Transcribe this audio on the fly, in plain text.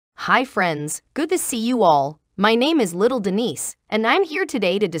Hi friends, good to see you all. My name is Little Denise, and I'm here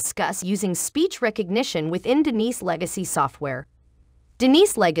today to discuss using speech recognition within Denise Legacy software.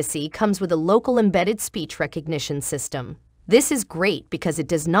 Denise Legacy comes with a local embedded speech recognition system. This is great because it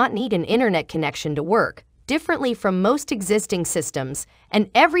does not need an internet connection to work, differently from most existing systems,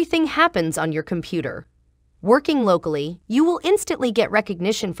 and everything happens on your computer. Working locally, you will instantly get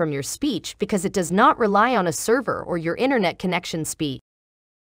recognition from your speech because it does not rely on a server or your internet connection speed.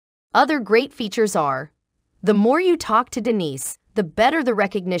 Other great features are: the more you talk to Denise, the better the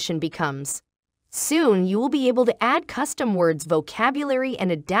recognition becomes. Soon, you will be able to add custom words, vocabulary,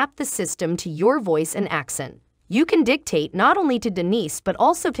 and adapt the system to your voice and accent. You can dictate not only to Denise but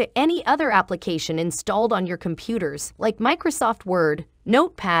also to any other application installed on your computers, like Microsoft Word,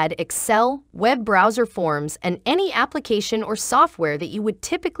 Notepad, Excel, web browser forms, and any application or software that you would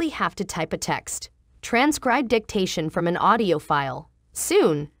typically have to type a text. Transcribe dictation from an audio file.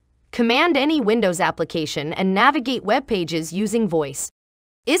 Soon, command any Windows application and navigate web pages using voice.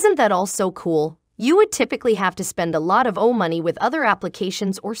 Isn't that all so cool? You would typically have to spend a lot of money with other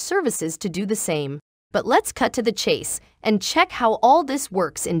applications or services to do the same. But let's cut to the chase and check how all this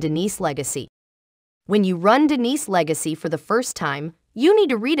works in Denise Legacy. When you run Denise Legacy for the first time, you need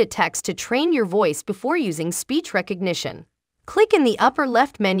to read a text to train your voice before using speech recognition. Click in the upper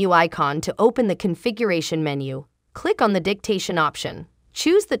left menu icon to open the configuration menu. Click on the dictation option.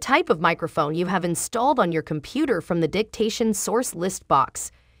 Choose the type of microphone you have installed on your computer from the dictation source list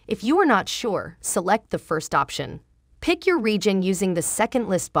box. If you are not sure, select the first option. Pick your region using the second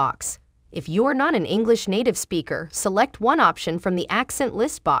list box. If you are not an English native speaker, select one option from the accent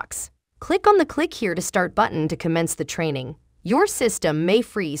list box. Click on the Click Here to Start button to commence the training. Your system may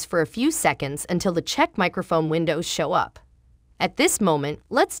freeze for a few seconds until the check microphone windows show up. At this moment,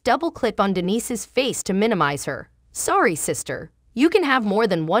 let's double-click on Denise's face to minimize her. Sorry, sister. You can have more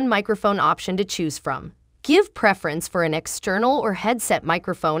than one microphone option to choose from. Give preference for an external or headset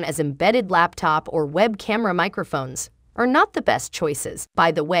microphone, as embedded laptop or web camera microphones are not the best choices.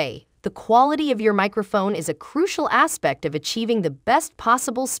 By the way, the quality of your microphone is a crucial aspect of achieving the best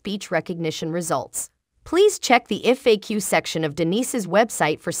possible speech recognition results. Please check the FAQ section of Denise's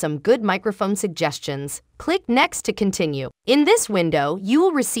website for some good microphone suggestions. Click Next to continue. In this window, you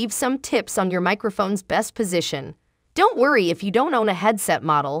will receive some tips on your microphone's best position. Don't worry if you don't own a headset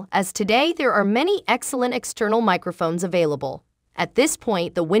model, as today there are many excellent external microphones available. At this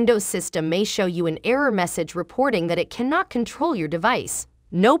point, the Windows system may show you an error message reporting that it cannot control your device.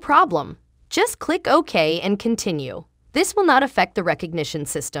 No problem. Just click OK and continue. This will not affect the recognition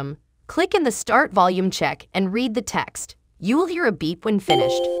system. Click in the Start Volume check and read the text. You will hear a beep when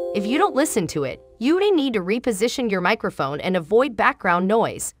finished. If you don't listen to it, you may need to reposition your microphone and avoid background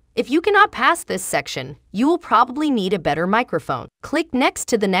noise. If you cannot pass this section, you will probably need a better microphone. Click Next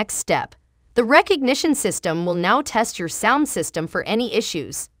to the next step. The recognition system will now test your sound system for any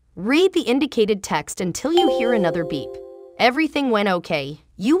issues. Read the indicated text until you hear another beep. Everything went okay.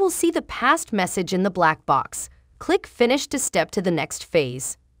 You will see the passed message in the black box. Click Finish to step to the next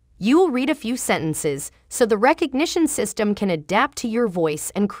phase. You will read a few sentences so the recognition system can adapt to your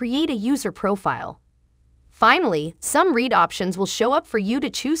voice and create a user profile. Finally, some read options will show up for you to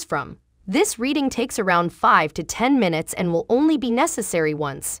choose from. This reading takes around 5 to 10 minutes and will only be necessary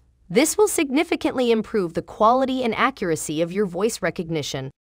once. This will significantly improve the quality and accuracy of your voice recognition.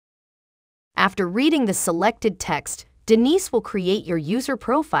 After reading the selected text, Denise will create your user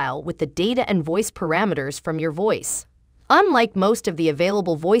profile with the data and voice parameters from your voice. Unlike most of the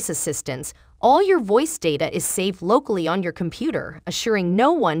available voice assistants, all your voice data is saved locally on your computer, assuring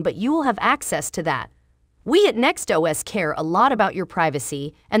no one but you will have access to that. We at nextos care a lot about your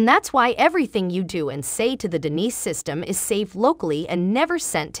privacy, and that's why everything you do and say to the Denise system is saved locally and never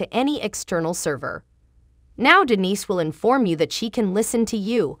sent to any external server. Now Denise will inform you that she can listen to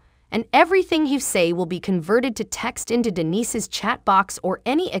you, and everything you say will be converted to text into Denise's chat box or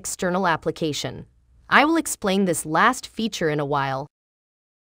any external application. I will explain this last feature in a while.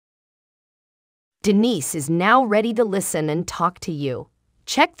 Denise is now ready to listen and talk to you.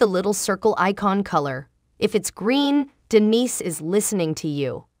 Check the little circle icon color. If it's green, Denise is listening to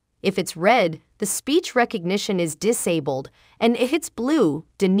you. If it's red, the speech recognition is disabled, and if it's blue,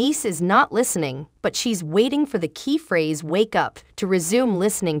 Denise is not listening, but she's waiting for the key phrase "wake up" to resume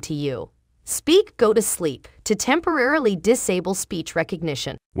listening to you. Speak "go to sleep" to temporarily disable speech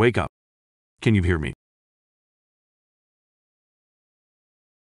recognition. Wake up. Can you hear me?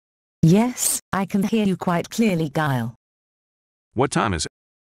 Yes, I can hear you quite clearly, Guile. What time is it?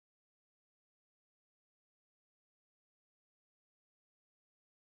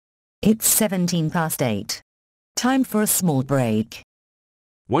 It's 8:17. Time for a small break.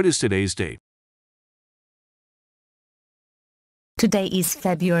 What is today's date? Today is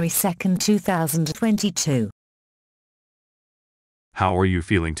February 2nd, 2022. How are you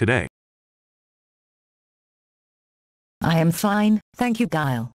feeling today? I am fine, thank you,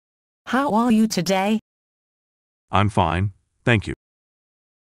 Guile. How are you today? I'm fine, thank you.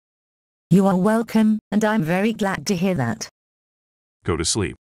 You are welcome, and I'm very glad to hear that. Go to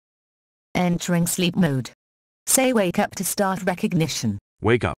sleep. Entering sleep mode. Say wake up to start recognition.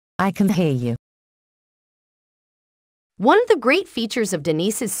 Wake up. I can hear you. One of the great features of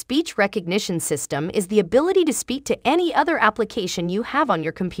Denise's speech recognition system is the ability to speak to any other application you have on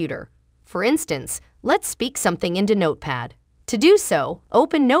your computer. For instance, let's speak something into Notepad. To do so,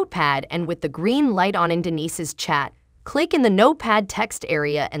 open Notepad and with the green light on in Denise's chat, click in the Notepad text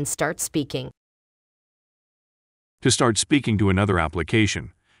area and start speaking. To start speaking to another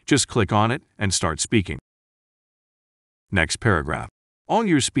application, just click on it and start speaking. Next paragraph. All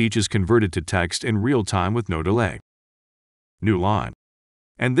your speech is converted to text in real time with no delay. New line.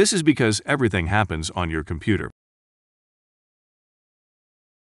 And this is because everything happens on your computer.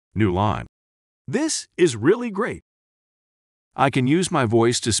 New line. This is really great. I can use my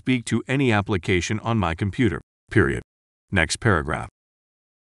voice to speak to any application on my computer. Period. Next paragraph.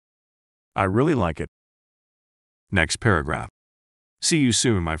 I really like it. Next paragraph. See you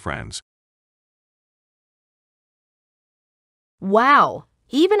soon, my friends. Wow!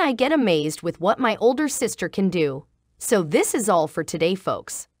 Even I get amazed with what my older sister can do. So this is all for today,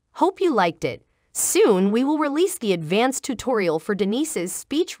 folks. Hope you liked it. Soon we will release the advanced tutorial for Denise's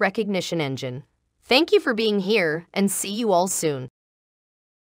speech recognition engine. Thank you for being here and see you all soon.